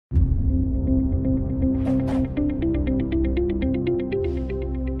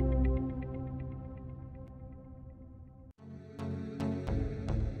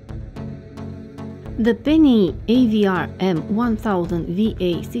The PNI AVR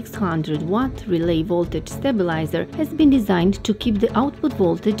M1000VA 600-watt relay voltage stabilizer has been designed to keep the output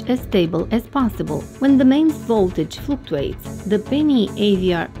voltage as stable as possible. When the mains voltage fluctuates, the PNI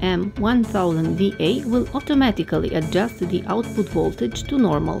AVR M1000VA will automatically adjust the output voltage to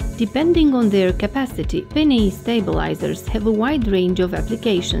normal. Depending on their capacity, PNI stabilizers have a wide range of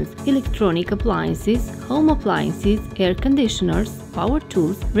applications: electronic appliances, home appliances, air conditioners, power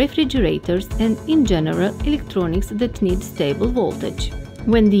tools, refrigerators, and in general electronics that need stable voltage.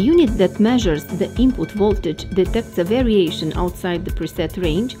 When the unit that measures the input voltage detects a variation outside the preset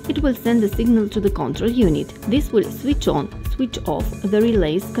range, it will send a signal to the control unit. This will switch on, switch off the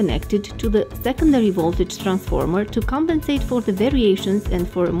relays connected to the secondary voltage transformer to compensate for the variations and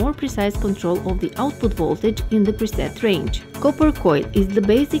for a more precise control of the output voltage in the preset range. Copper coil is the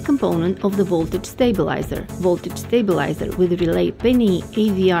basic component of the voltage stabilizer. Voltage stabilizer with relay PNI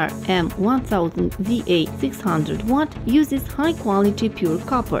AVR M1000VA 600-watt uses high-quality pure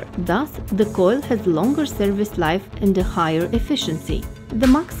copper. Thus, the coil has longer service life and a higher efficiency. The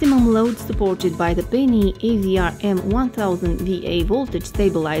maximum load supported by the PNI AVR M1000VA voltage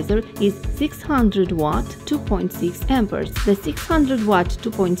stabilizer is 600 watt 2.6 amperes. The 600 watt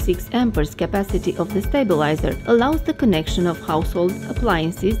 2.6 amperes capacity of the stabilizer allows the connection of household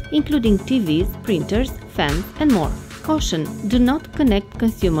appliances, including TVs, printers, fans, and more. Caution: do not connect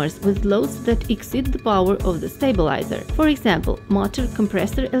consumers with loads that exceed the power of the stabilizer. For example, motor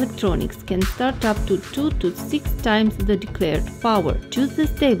compressor electronics can start up to 2 to 6 times the declared power. Choose the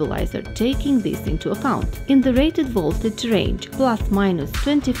stabilizer taking this into account. In the rated voltage range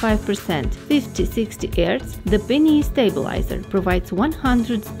 ±25% 50-60 Hz, the PNI stabilizer provides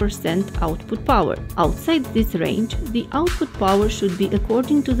 100% output power. Outside this range, the output power should be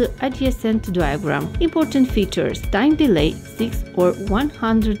according to the adjacent diagram. Important features: time delay 6 or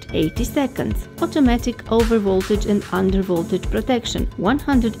 180 seconds, automatic overvoltage and undervoltage protection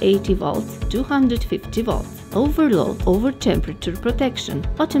 180 volts 250 volts, overload over temperature protection,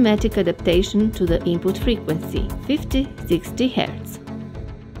 automatic adaptation to the input frequency 50-60 Hz.